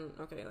over, then,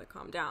 okay, like,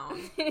 calm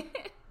down.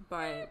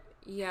 But,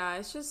 yeah,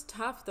 it's just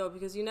tough, though,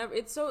 because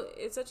it's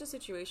such a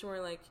situation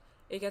where, like,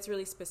 it gets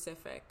really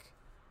specific.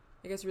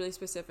 It gets really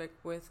specific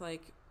with,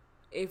 like,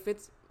 if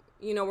it's,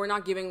 you know, we're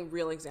not giving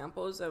real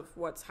examples of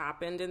what's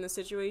happened in the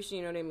situation,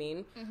 you know what I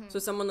mean? So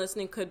someone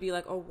listening could be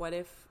like, oh, what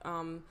if,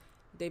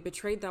 they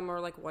betrayed them, or,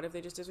 like, what if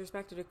they just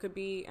disrespected? It could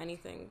be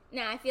anything.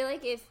 No, I feel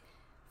like if,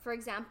 for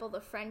example, the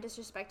friend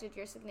disrespected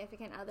your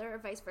significant other, or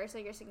vice versa,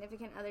 your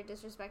significant other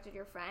disrespected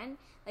your friend,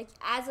 like,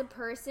 as a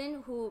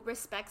person who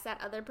respects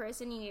that other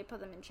person, you need to put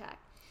them in check.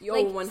 Yo,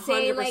 like, 100%,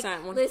 say, like,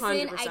 100%.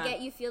 Listen, I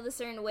get you feel the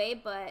certain way,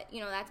 but,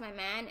 you know, that's my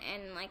man,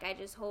 and, like, I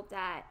just hope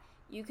that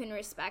you can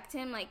respect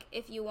him. Like,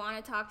 if you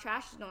want to talk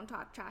trash, just don't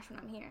talk trash when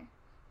I'm here.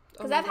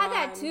 Because I've had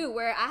that, too,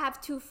 where I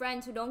have two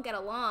friends who don't get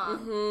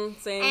along.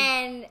 Same.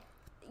 And...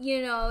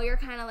 you know, you're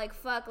kind of like,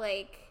 fuck,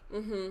 like,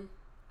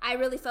 I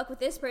really fuck with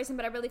this person,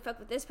 but I really fuck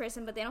with this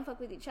person, but they don't fuck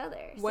with each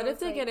other. What if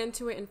they get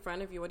into it in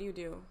front of you? What do you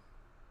do?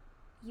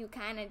 You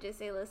kind of just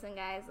say, listen,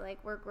 guys, like,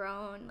 we're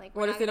grown. Like,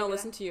 what if they don't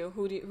listen to you?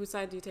 Whose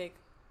side do you take?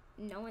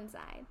 No one's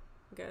side.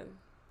 Good.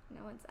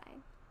 No one's side.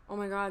 Oh,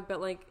 my God.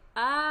 But, like,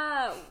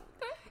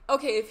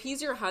 okay, if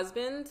he's your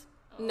husband,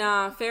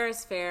 nah, fair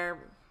is fair.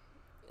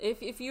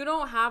 If you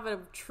don't have a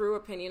true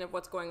opinion of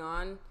what's going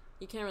on,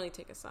 you can't really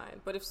take a side.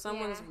 But if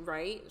someone's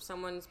right, if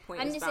someone's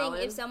point is valid... I'm just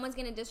saying, if someone's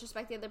going to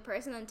disrespect the other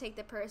person, then take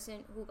the person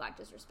who got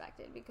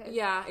disrespected. Because...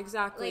 yeah,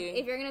 exactly. Like,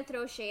 if you're going to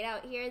throw shade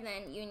out here,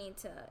 then you need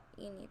to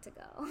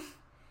go.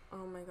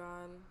 Oh, my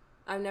God.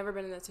 I've never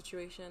been in that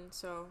situation,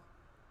 so...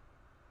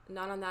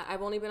 not on that.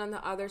 I've only been on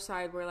the other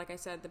side where, like I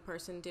said, the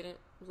person didn't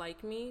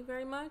like me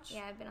very much.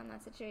 Yeah, I've been on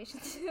that situation,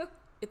 too.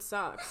 It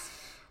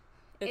sucks.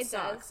 It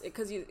sucks.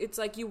 Because it's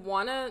like you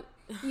want to...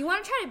 you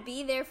want to try to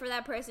be there for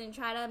that person,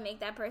 try to make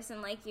that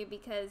person like you,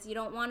 because you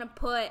don't want to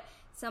put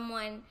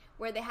someone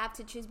where they have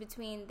to choose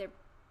between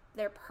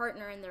their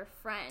partner and their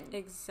friend.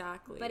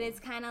 Exactly. But it's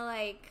kind of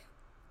like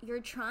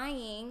you're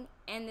trying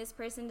and this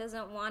person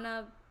doesn't want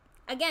to...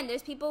 again,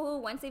 there's people who,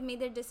 once they've made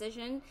their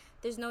decision,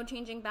 there's no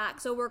changing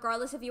back. So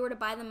regardless if you were to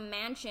buy them a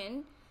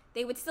mansion,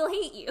 they would still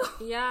hate you.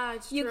 Yeah,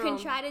 it's you true. can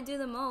try to do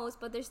the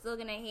most, but they're still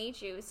going to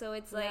hate you. So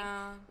it's like,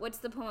 what's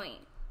the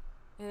point?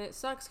 And it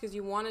sucks because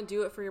you want to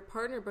do it for your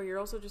partner, but you're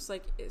also just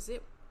like, is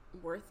it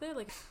worth it?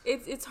 Like,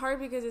 it's hard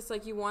because it's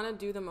like you want to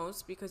do the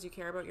most because you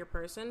care about your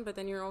person, but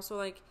then you're also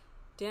like,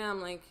 damn,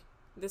 like,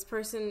 this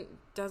person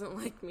doesn't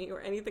like me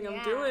or anything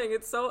I'm doing.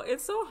 It's so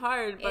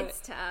hard. But it's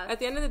tough. At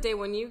the end of the day,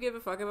 when you give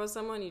a fuck about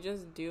someone, you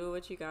just do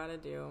what you gotta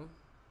do.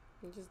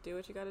 You just do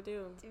what you gotta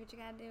do. Do what you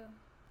gotta do.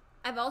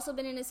 I've also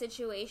been in a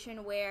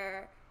situation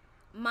where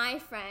my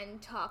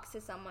friend talks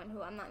to someone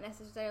who I'm not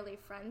necessarily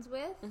friends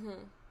with.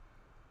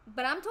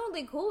 But I'm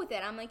totally cool with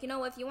it. I'm like, you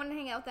know, if you want to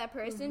hang out with that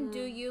person,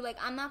 do you. Like,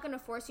 I'm not going to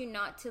force you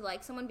not to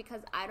like someone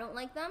because I don't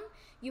like them.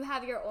 You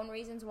have your own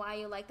reasons why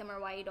you like them or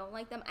why you don't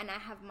like them, and I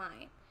have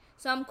mine.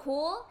 So I'm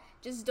cool.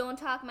 Just don't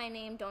talk my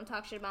name. Don't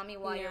talk shit about me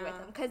while you're with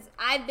them. Because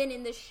I've been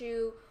in the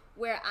shoe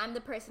where I'm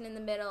the person in the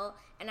middle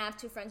and I have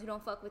two friends who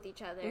don't fuck with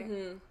each other.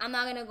 Mm-hmm. I'm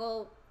not going to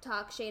go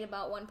talk shade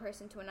about one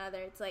person to another.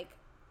 It's like,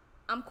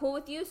 I'm cool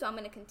with you, so I'm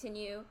going to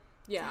continue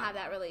to have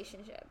that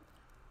relationship.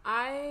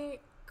 I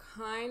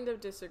kind of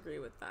disagree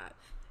with that.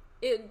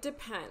 It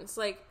depends.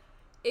 Like,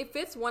 if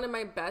it's one of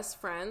my best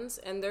friends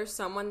and there's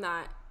someone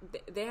that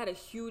they had a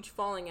huge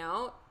falling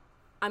out,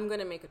 I'm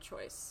going to make a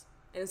choice.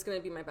 And it's going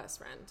to be my best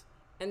friend.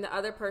 And the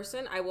other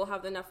person, I will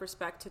have enough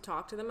respect to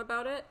talk to them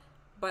about it,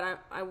 but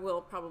I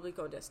will probably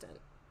go distant.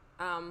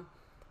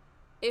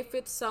 If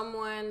it's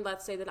someone,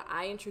 let's say, that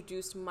I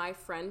introduced my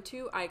friend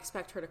to, I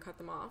expect her to cut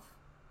them off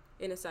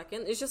in a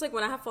second. It's just like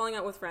when I have falling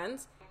out with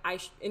friends, I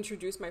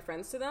introduce my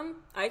friends to them.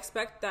 I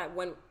expect that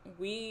when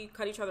we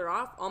cut each other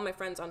off, all my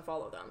friends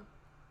unfollow them.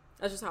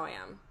 That's just how I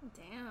am.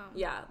 Damn.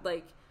 Yeah,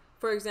 like,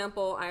 for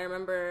example, I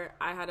remember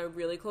I had a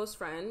really close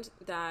friend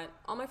that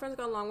all my friends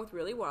got along with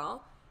really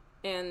well,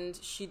 and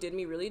she did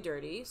me really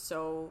dirty,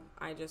 so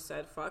I just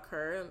said, fuck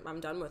her, I'm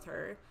done with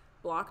her,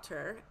 blocked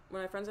her.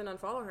 When my friends didn't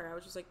unfollow her, I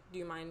was just like, do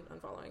you mind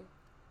unfollowing?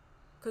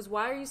 Because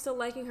why are you still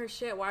liking her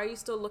shit? Why are you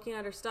still looking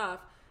at her stuff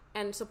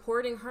and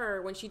supporting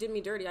her when she did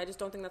me dirty? I just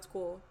don't think that's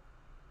cool.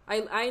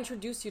 I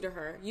introduced you to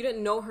her. You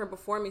didn't know her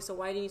before me, so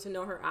why do you need to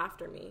know her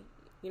after me?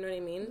 You know what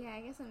I mean? Yeah,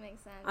 I guess that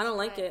makes sense. I don't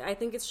like it. I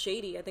think it's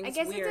shady. I think it's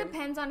weird. I guess it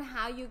depends on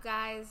how you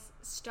guys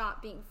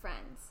stop being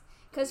friends.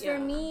 Because for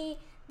me,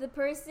 the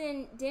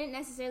person didn't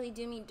necessarily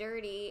do me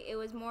dirty. It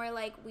was more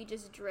like we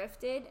just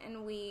drifted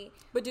and we...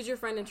 But did your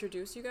friend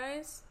introduce you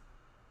guys?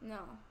 No.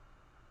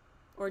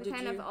 Or we did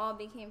kind you... of all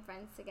became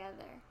friends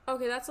together.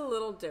 Okay, that's a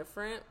little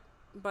different.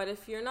 But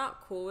if you're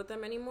not cool with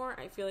them anymore,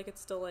 I feel like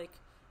it's still like...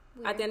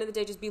 Weird. At the end of the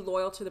day, just be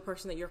loyal to the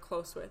person that you're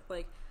close with.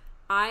 Like,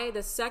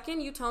 the second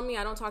you tell me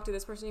I don't talk to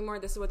this person anymore,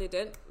 this is what they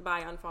did,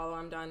 bye, unfollow,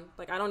 I'm done.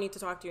 Like, I don't need to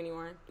talk to you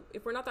anymore.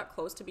 If we're not that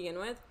close to begin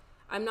with,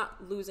 I'm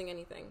not losing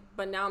anything.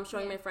 But now I'm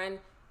showing my friend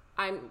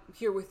I'm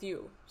here with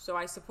you. So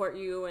I support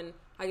you and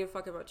I give a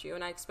fuck about you.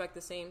 And I expect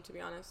the same, to be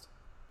honest.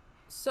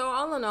 So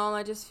all in all,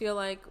 I just feel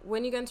like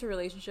when you get into a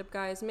relationship,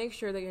 guys, make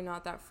sure that you're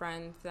not that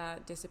friend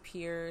that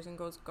disappears and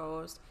goes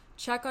ghost.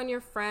 Check on your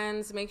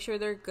friends, make sure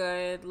they're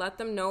good. Let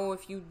them know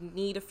if you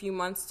need a few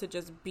months to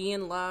just be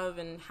in love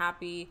and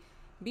happy.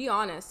 Be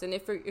honest. And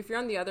if you're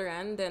on the other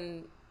end,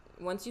 then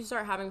once you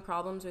start having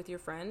problems with your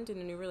friend in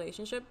a new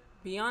relationship,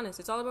 be honest.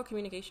 It's all about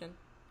communication.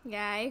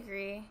 Yeah, I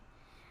agree.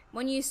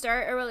 When you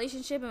start a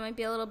relationship, it might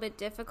be a little bit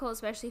difficult,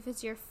 especially if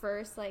it's your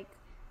first, like,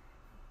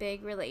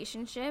 big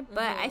relationship.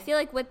 But I feel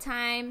like with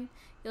time,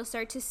 you'll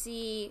start to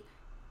see,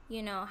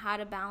 you know, how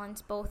to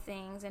balance both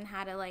things and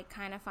how to, like,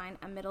 kind of find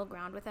a middle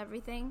ground with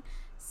everything.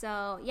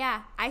 So,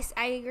 yeah, I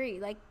agree.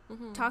 Like,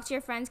 talk to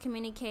your friends,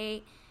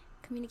 communicate.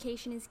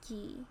 Communication is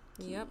key.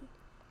 Yep.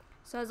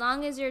 So as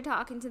long as you're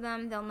talking to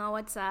them, they'll know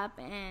what's up,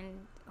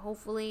 and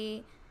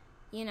hopefully,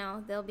 you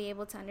know, they'll be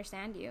able to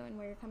understand you and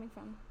where you're coming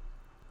from.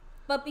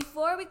 But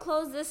before we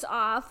close this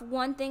off,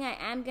 one thing I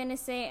am going to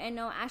say, I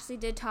know Ashley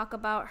did talk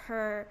about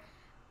her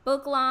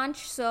book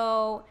launch,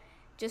 so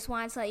just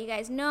wanted to let you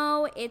guys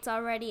know it's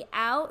already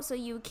out, so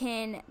you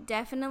can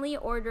definitely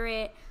order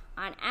it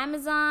on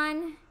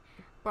Amazon,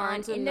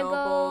 Barnes and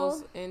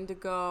Nobles,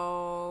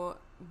 Indigo,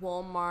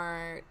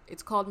 Walmart.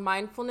 It's called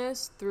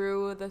Mindfulness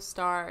Through the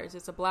Stars.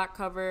 It's a black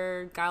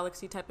cover,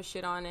 galaxy type of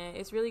shit on it.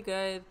 It's really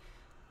good.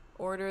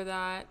 Order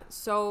that.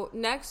 So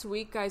next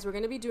week, guys, we're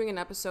going to be doing an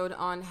episode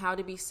on how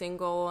to be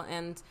single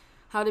and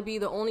how to be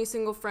the only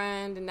single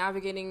friend and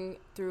navigating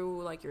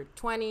through like your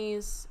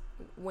 20s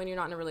when you're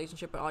not in a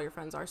relationship but all your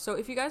friends are. So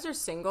if you guys are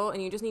single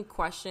and you just need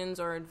questions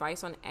or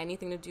advice on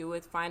anything to do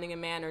with finding a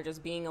man or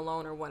just being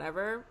alone or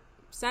whatever,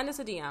 send us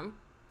a DM.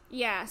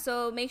 Yeah,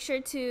 so make sure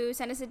to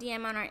send us a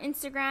DM on our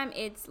Instagram.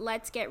 It's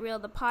Let's Get Real,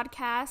 the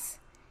podcast.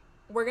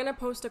 We're going to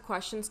post a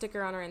question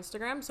sticker on our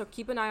Instagram, so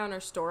keep an eye on our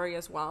story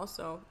as well,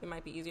 so it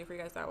might be easier for you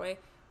guys that way.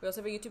 We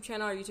also have a YouTube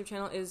channel. Our YouTube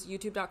channel is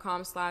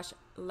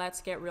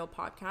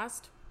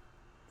youtube.com/letsgetrealpodcast.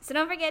 So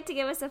don't forget to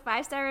give us a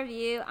 5-star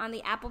review on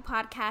the Apple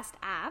Podcast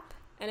app.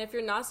 And if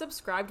you're not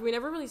subscribed, we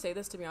never really say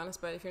this to be honest,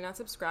 but if you're not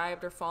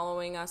subscribed or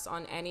following us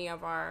on any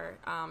of our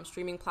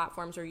streaming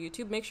platforms or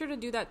YouTube, make sure to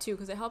do that too,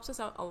 because it helps us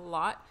out a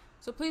lot.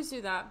 So please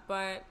do that.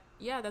 But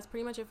yeah, that's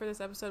pretty much it for this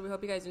episode. We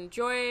hope you guys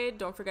enjoyed.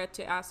 Don't forget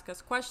to ask us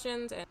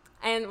questions,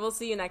 and we'll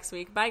see you next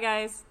week. Bye,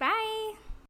 guys. Bye.